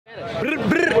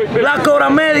La cobra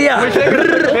media.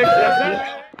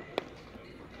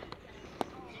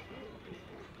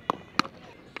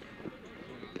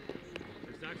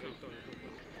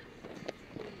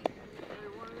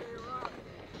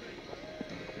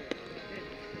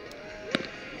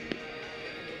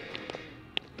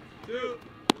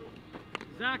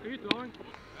 Zach, are you throwing?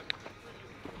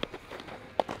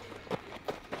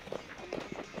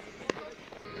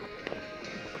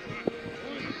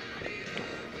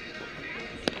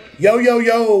 Yo, yo,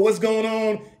 yo, what's going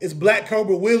on? It's Black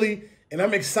Cobra Willie, and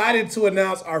I'm excited to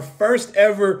announce our first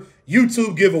ever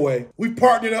YouTube giveaway. We've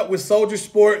partnered up with Soldier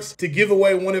Sports to give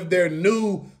away one of their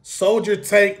new Soldier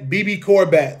Tank BB Core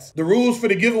bats. The rules for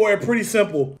the giveaway are pretty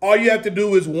simple. All you have to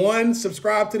do is 1,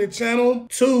 subscribe to the channel,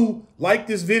 2, like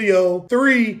this video,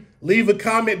 3, leave a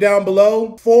comment down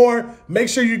below, 4, make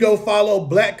sure you go follow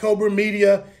Black Cobra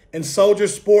Media and Soldier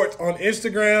Sports on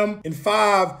Instagram, and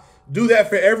 5, do that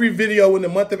for every video in the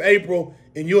month of April,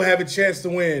 and you'll have a chance to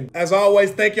win. As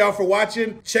always, thank y'all for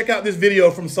watching. Check out this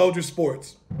video from Soldier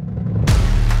Sports.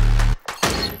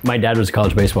 My dad was a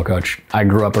college baseball coach. I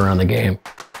grew up around the game.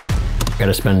 Got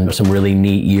to spend some really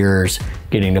neat years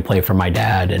getting to play for my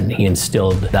dad, and he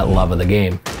instilled that love of the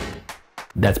game.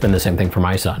 That's been the same thing for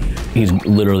my son. He's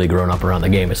literally grown up around the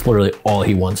game. It's literally all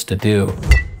he wants to do.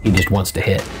 He just wants to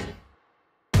hit.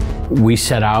 We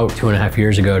set out 2.5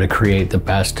 years ago to create the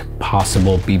best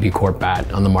possible BB Core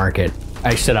bat on the market.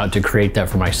 I set out to create that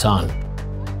for my son.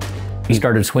 He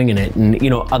started swinging it, and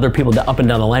other people up and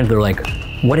down the line, they're like,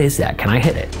 what is that? Can I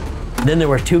hit it? Then there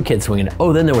were 2 kids swinging it.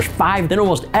 Oh, then there was 5. Then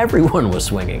almost everyone was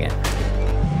swinging it.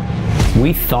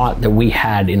 We thought that we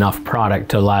had enough product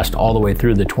to last all the way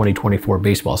through the 2024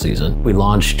 baseball season. We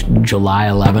launched July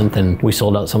 11th, and we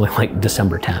sold out something like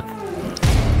December 10th.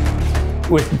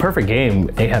 With Perfect Game,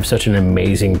 they have such an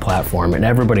amazing platform, and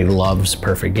everybody loves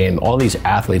Perfect Game. All these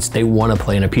athletes, they want to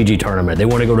play in a PG tournament. They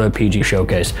want to go to a PG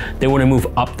showcase. They want to move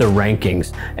up the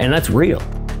rankings, and that's real.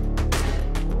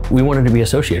 We wanted to be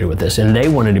associated with this, and they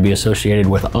wanted to be associated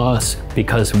with us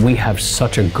because we have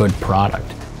such a good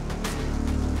product.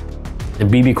 The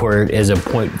BB Core is a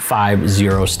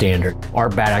 .50 standard. Our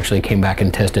bat actually came back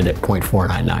and tested at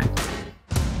 .499.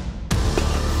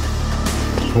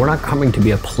 We're not coming to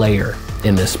be a player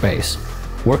in this space.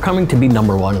 We're coming to be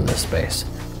 #1 in this space.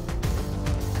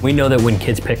 We know that when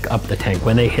kids pick up the tank,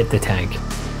 when they hit the tank,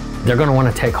 they're going to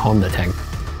want to take home the tank.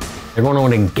 They're going to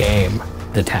want to game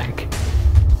the tank.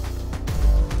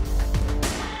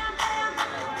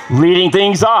 Leading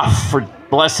things off for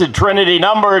Blessed Trinity,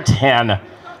 number 10,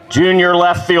 junior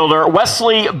left fielder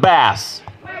Wesley Bass.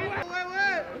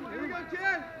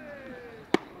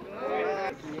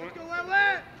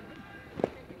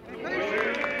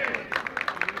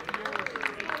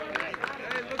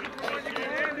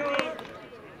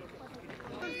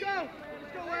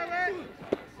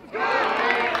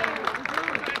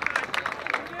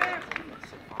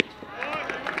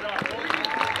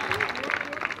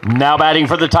 Now batting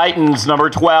for the Titans, number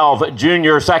 12,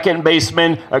 junior second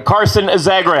baseman Carson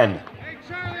Zagren. Hey,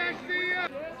 Charlie, I see you.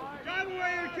 Drive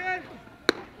away here, kid.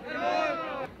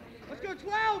 Let's go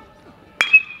 12.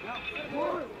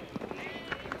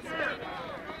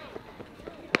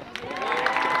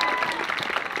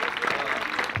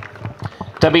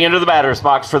 Stepping into the batter's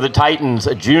box for the Titans,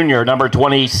 junior number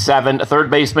 27,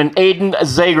 third baseman Aiden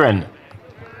Zagren.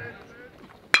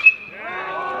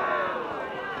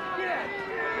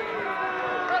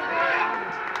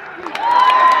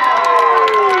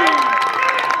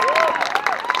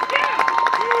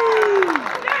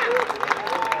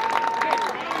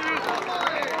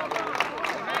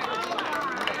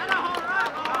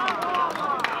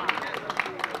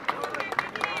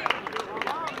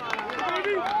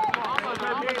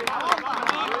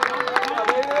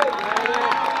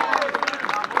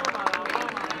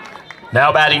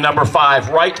 Now batting number 5,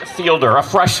 right fielder, a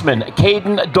freshman,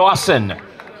 Caden Dawson.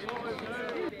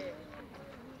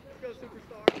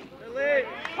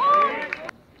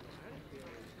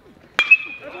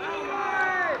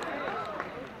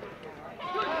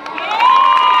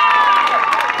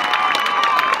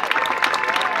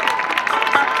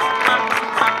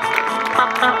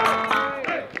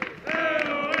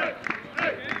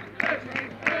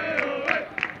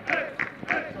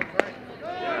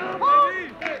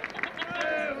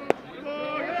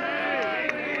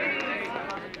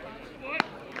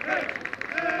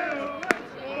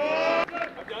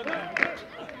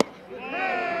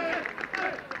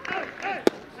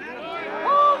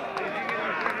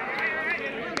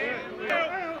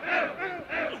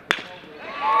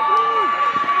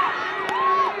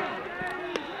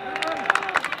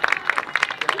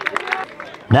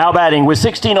 Now batting with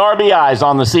 16 RBIs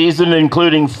on the season,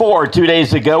 including 4 2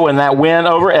 days ago in that win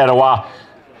over Etowah.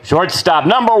 Shortstop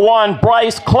number 1,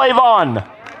 Bryce Clavon.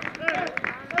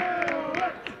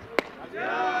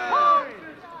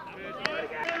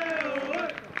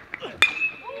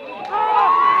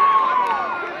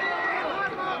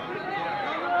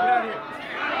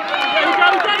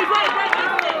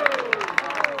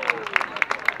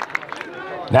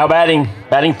 Now batting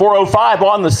 405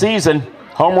 on the season.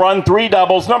 Home run, 3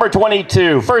 doubles, number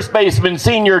 22, first baseman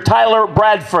senior Tyler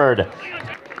Bradford.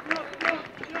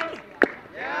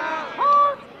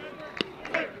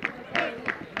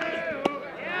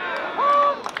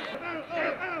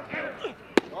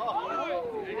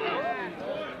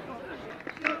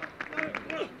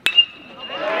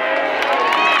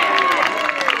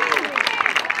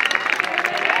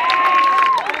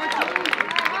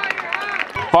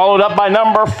 Followed up by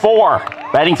number 4,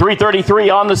 batting 333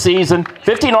 on the season,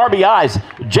 15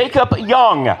 RBIs, Jacob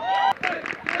Young.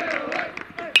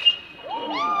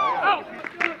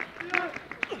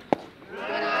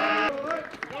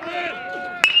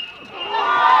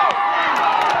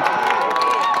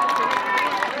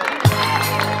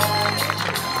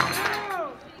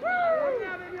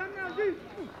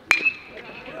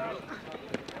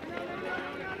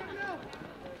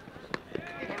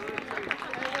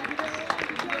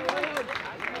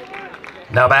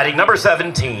 Now batting number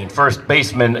 17, first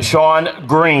baseman Sean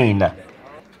Green.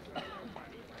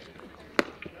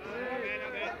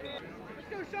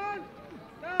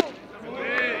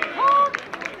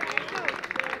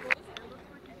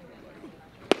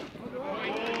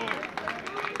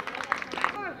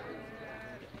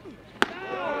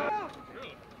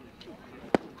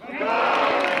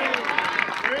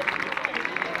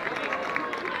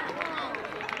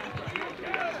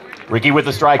 Ricky with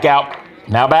the strikeout.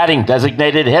 Now batting,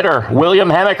 designated hitter, William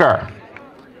Hamaker.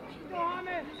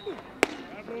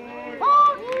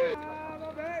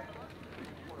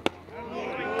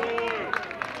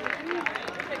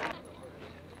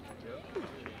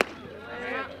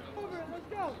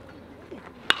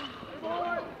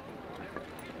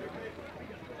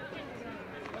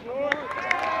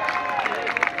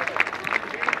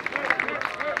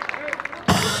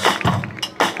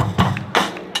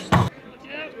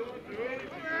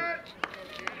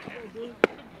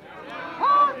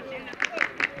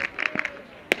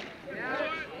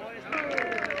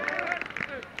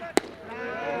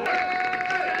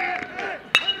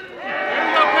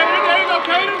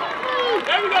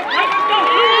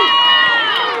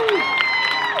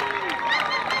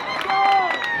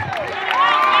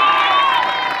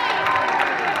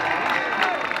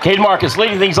 Cade Marcus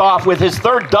leading things off with his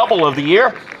 3rd double of the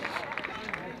year.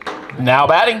 Now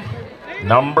batting,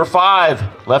 number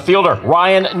 5, left fielder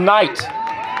Ryan Knight.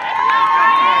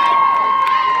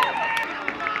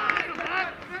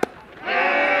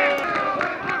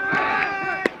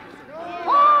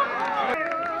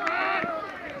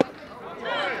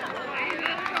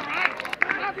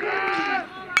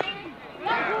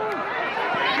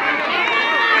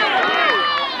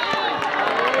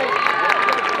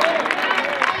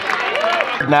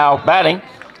 Now batting,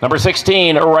 number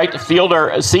 16, right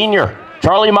fielder senior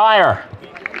Charlie Meyer.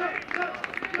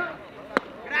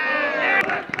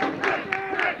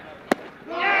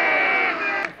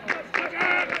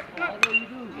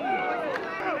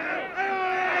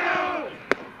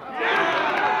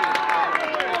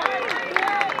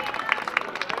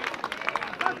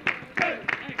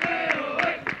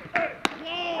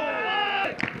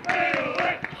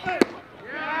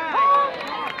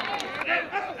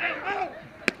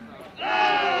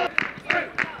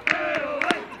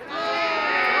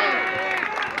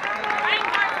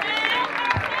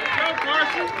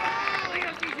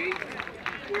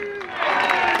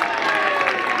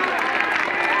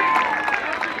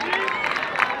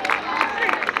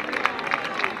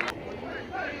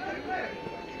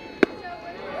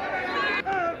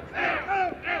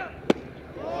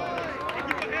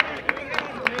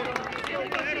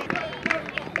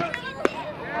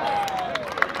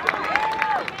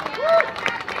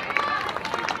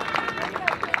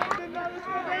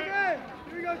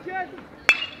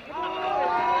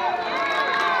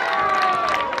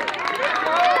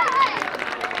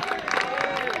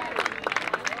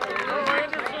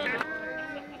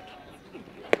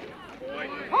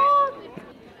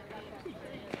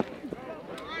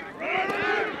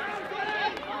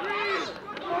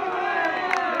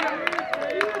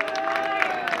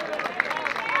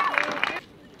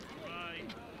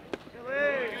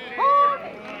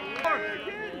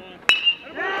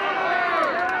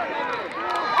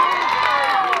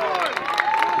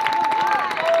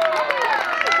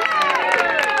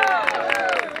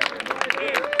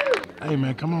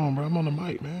 on, bro. I'm on the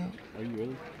mic, man. Are you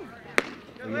really?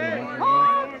 Are you on the mic right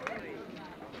now?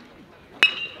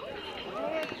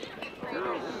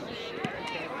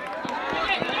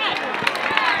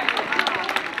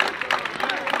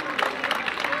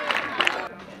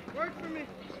 Work for me.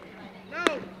 No.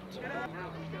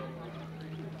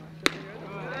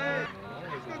 Hey.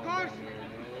 Let's go, Carson.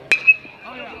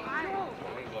 Oh, yeah. I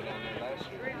didn't go down there last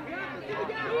year. I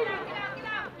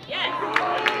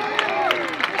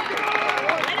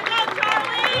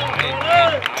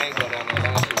ain't go down there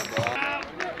last year, bro.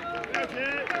 That's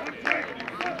it.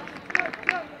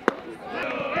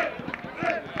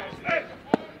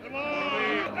 Come on.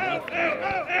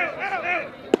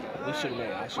 We should have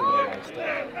made. I should have made our stuff.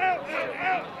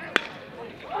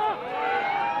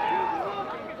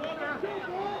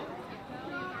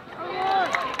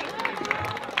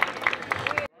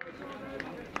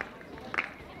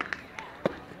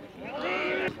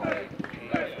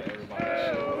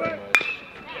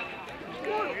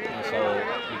 So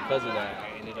because of that, I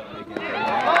ended up making it.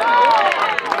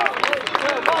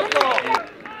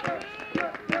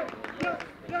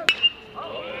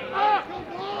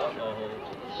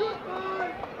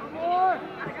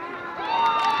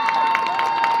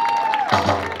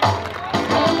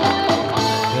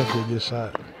 Definitely a good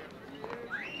shot.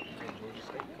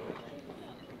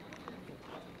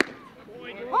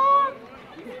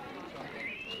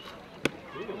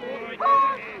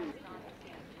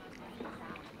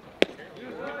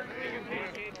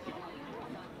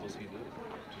 What's he do?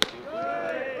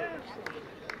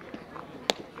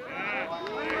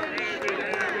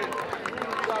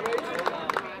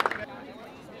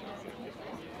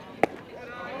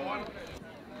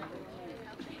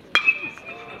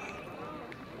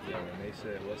 Yeah, when they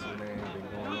said, what's his name, been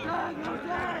going on.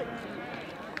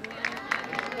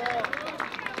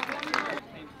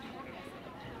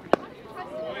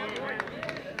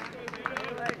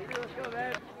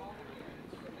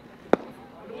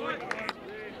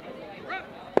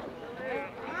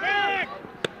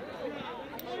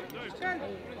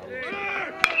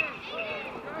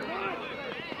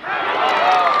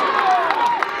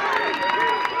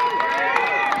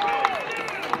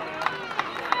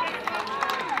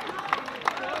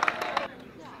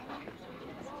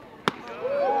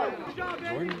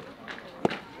 Jordan?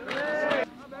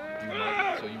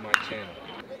 So you might channel.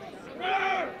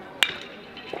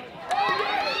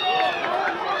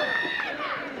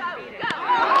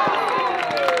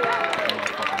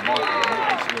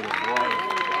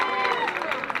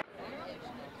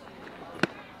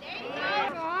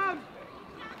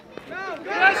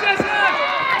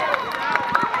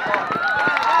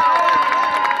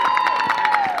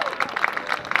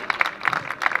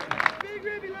 Big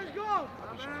Ribby, let's go.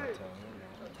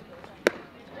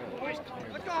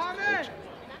 Let's go, Harmon.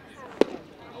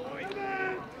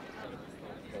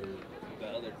 The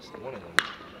other, one of them.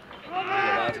 Either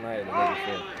last night or the day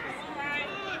before.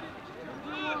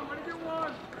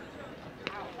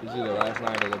 It was either last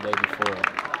night or the day before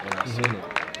when I seen it.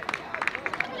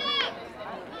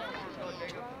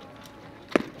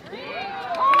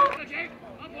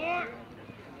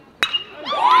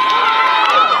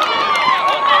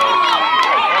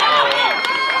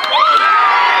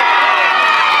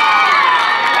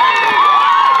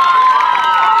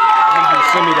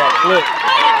 Send me that clip.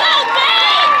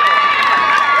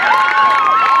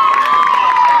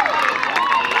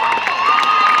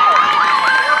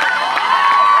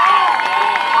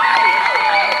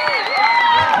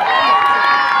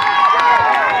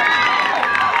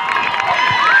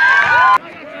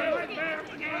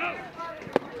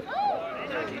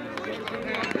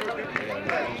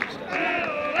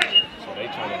 So they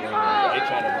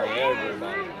trying to bring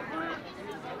everybody.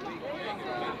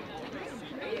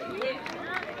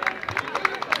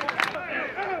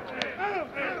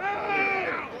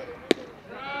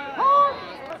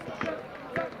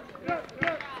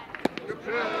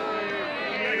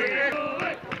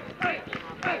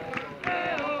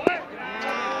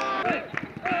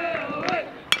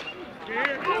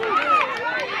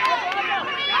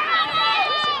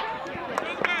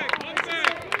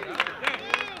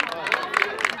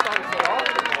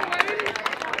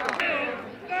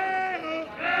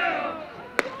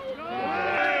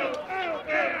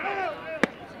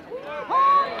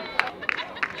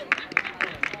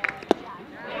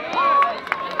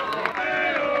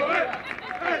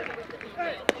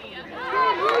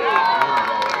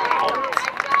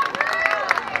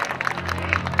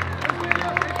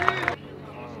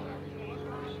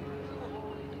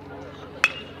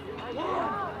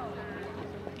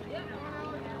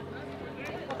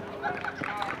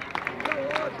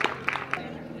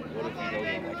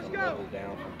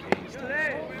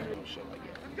 shit like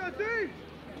that. Let's go, team!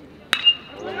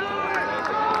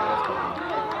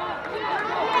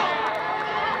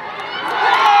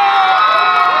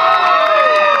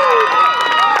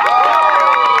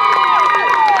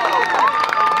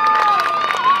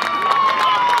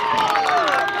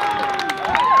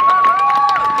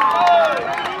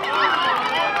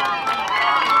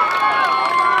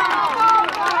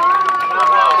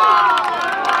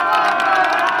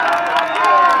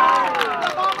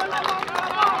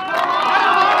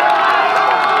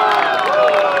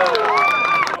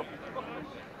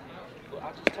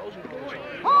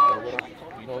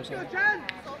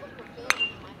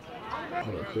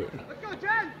 Let's go,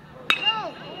 Jen!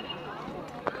 Go!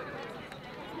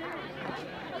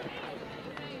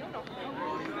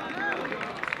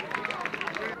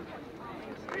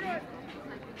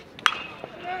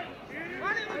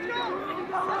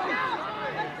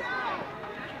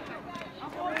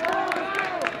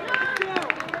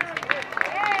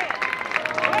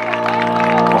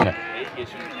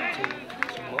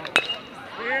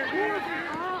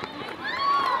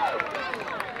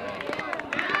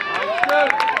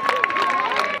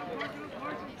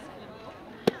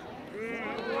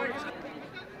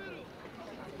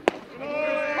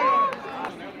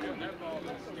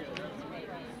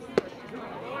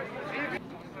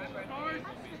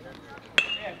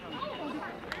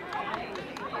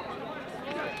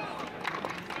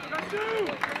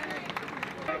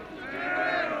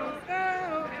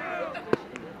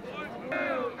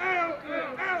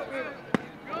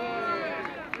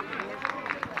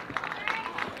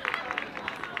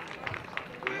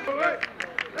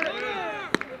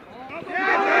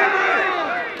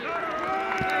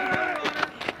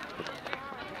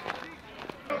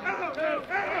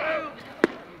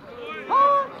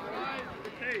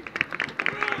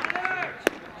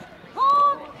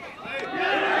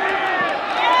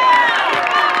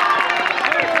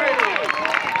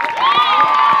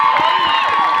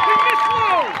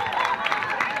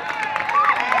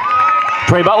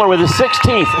 Trey Butler with his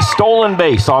 16th stolen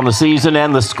base on the season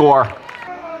and the score.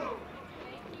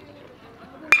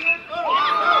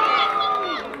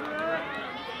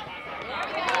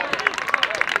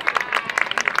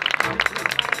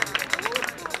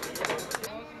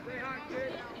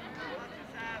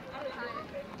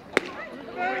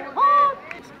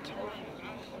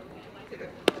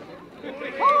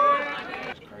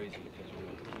 It's crazy because we're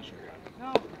a t-shirt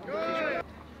out.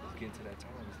 Getting to that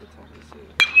time, it's the toughest shit.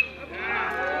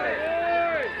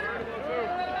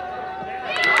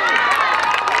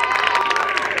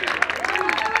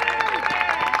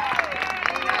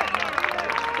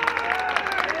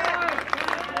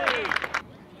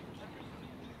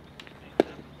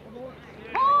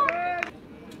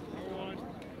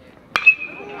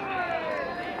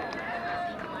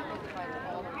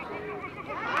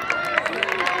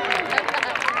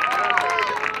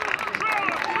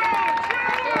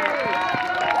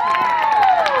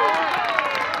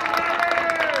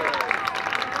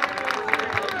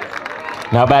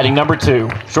 Now batting number 2,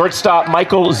 shortstop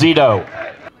Michael Zito.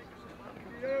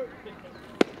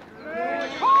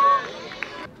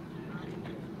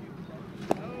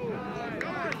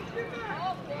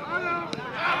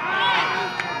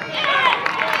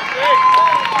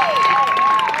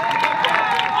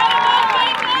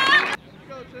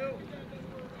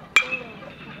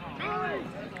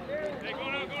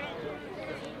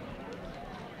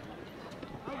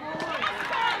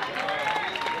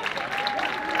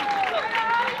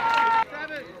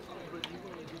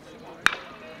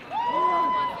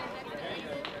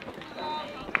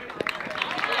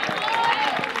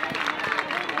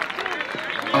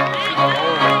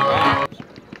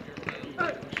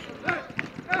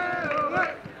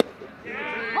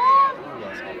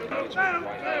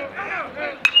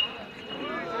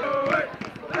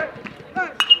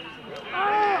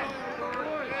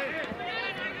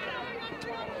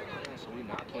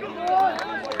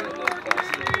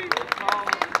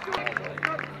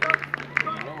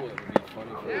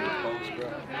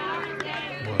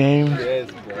 Game.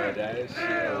 Yes, bro, that is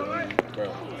shit. Bro,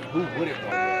 who wouldn't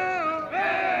want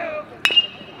that?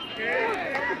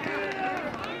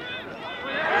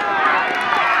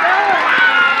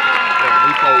 Yeah,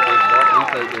 we played this, bro. We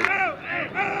played this.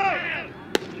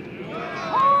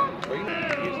 Bro, you know,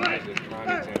 here's like this prime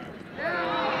example.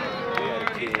 We had a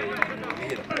kid, we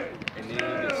hit him, and then you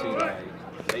can see, like,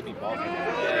 they be balking.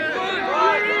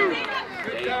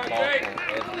 They balk on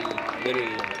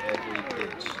literally on every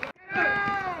pitch.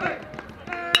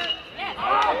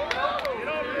 Get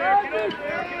over there, get over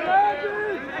there.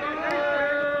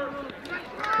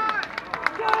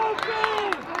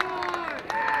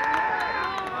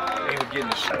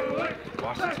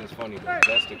 Washington's funny, but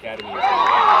best academy is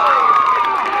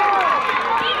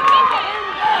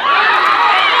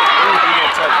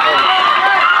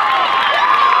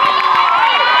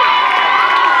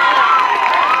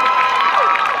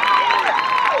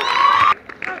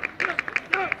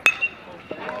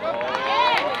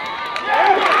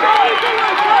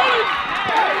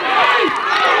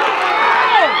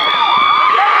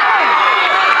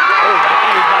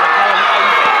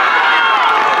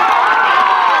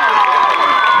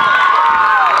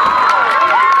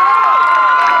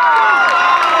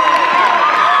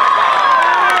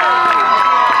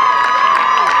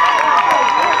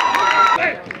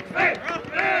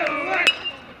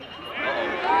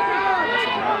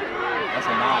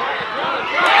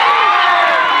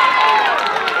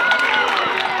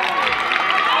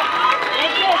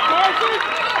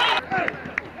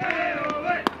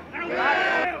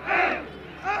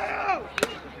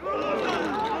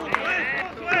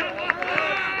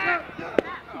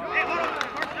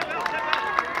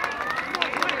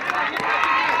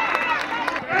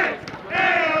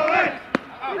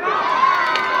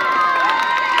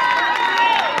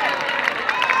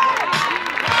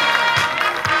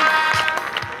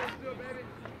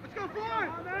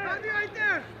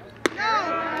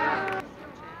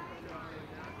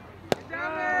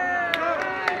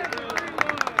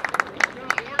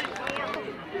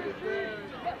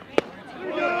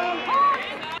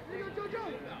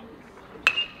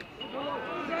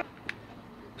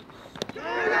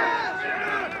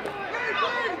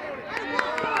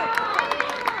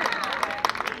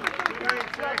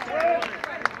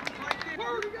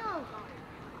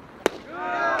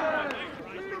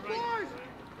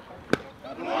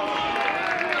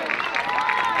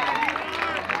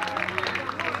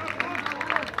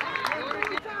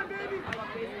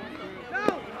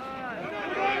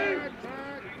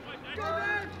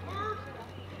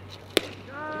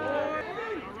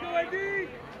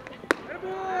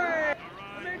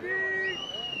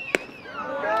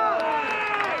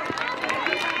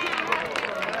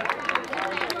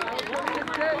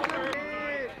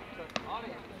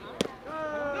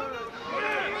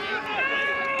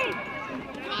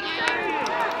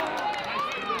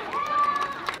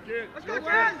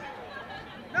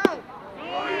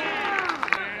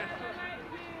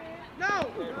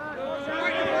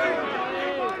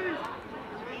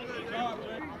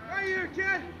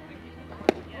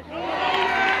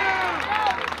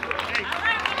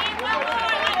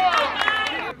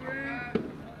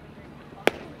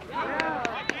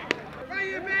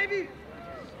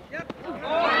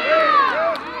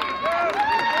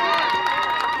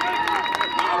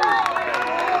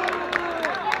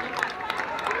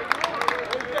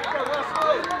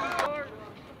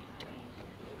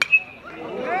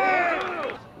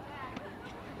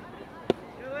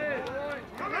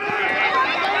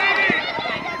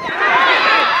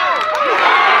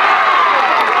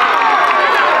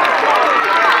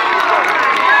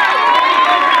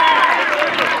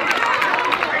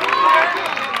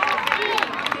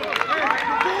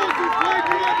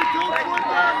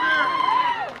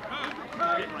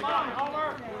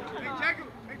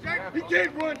He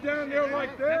can't run down there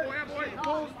like that. The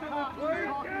ball's still in play.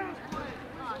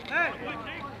 Hey.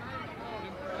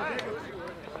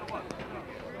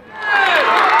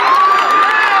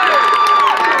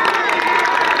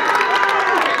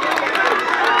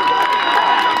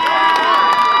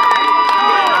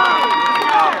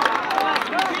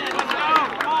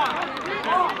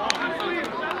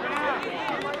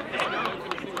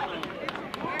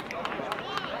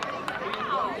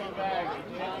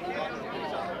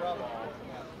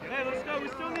 Hey, let's go. We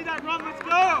still need that run. Let's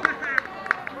go.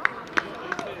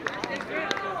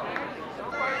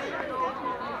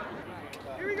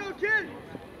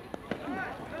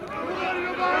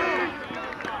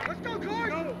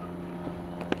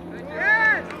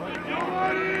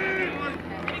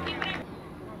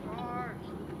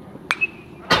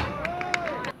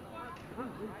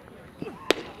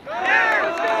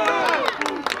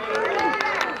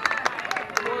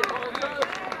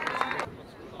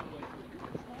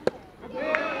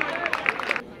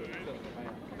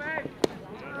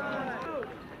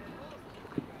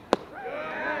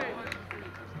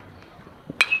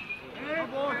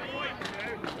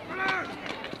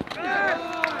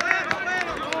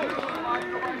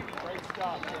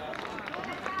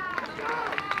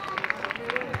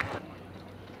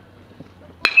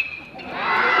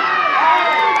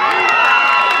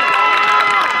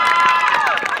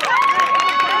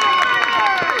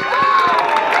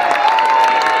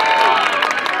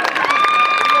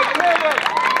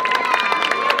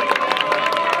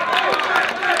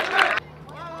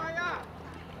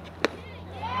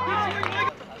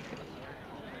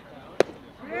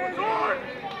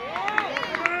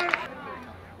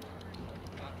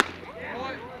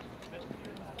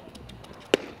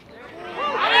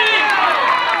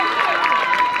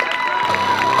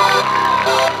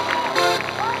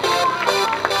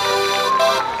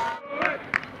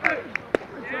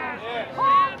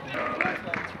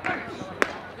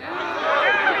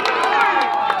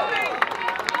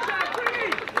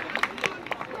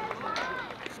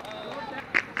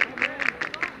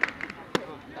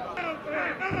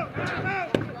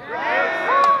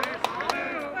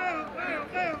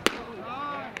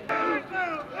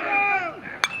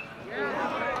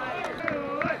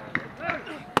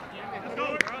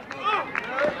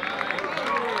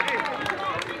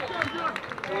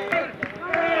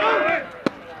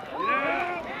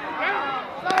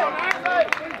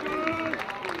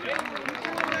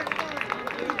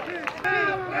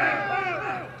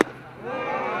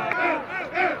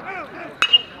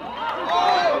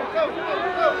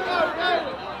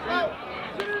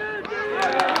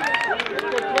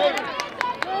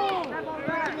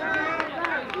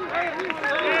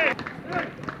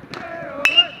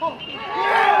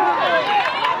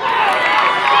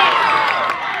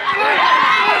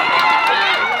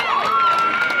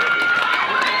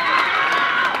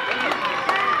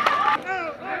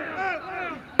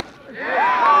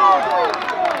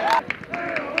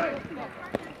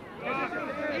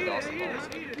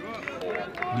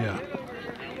 Yeah.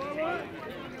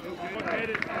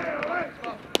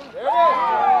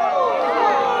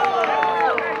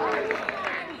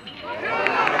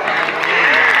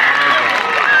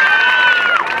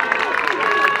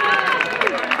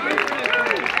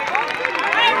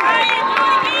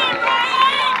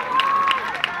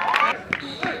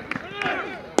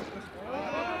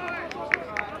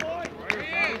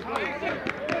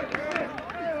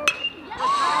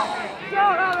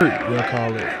 They'll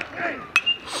call it.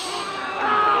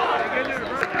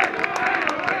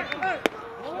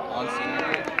 On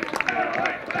senior.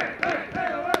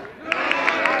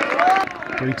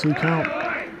 3-2 count.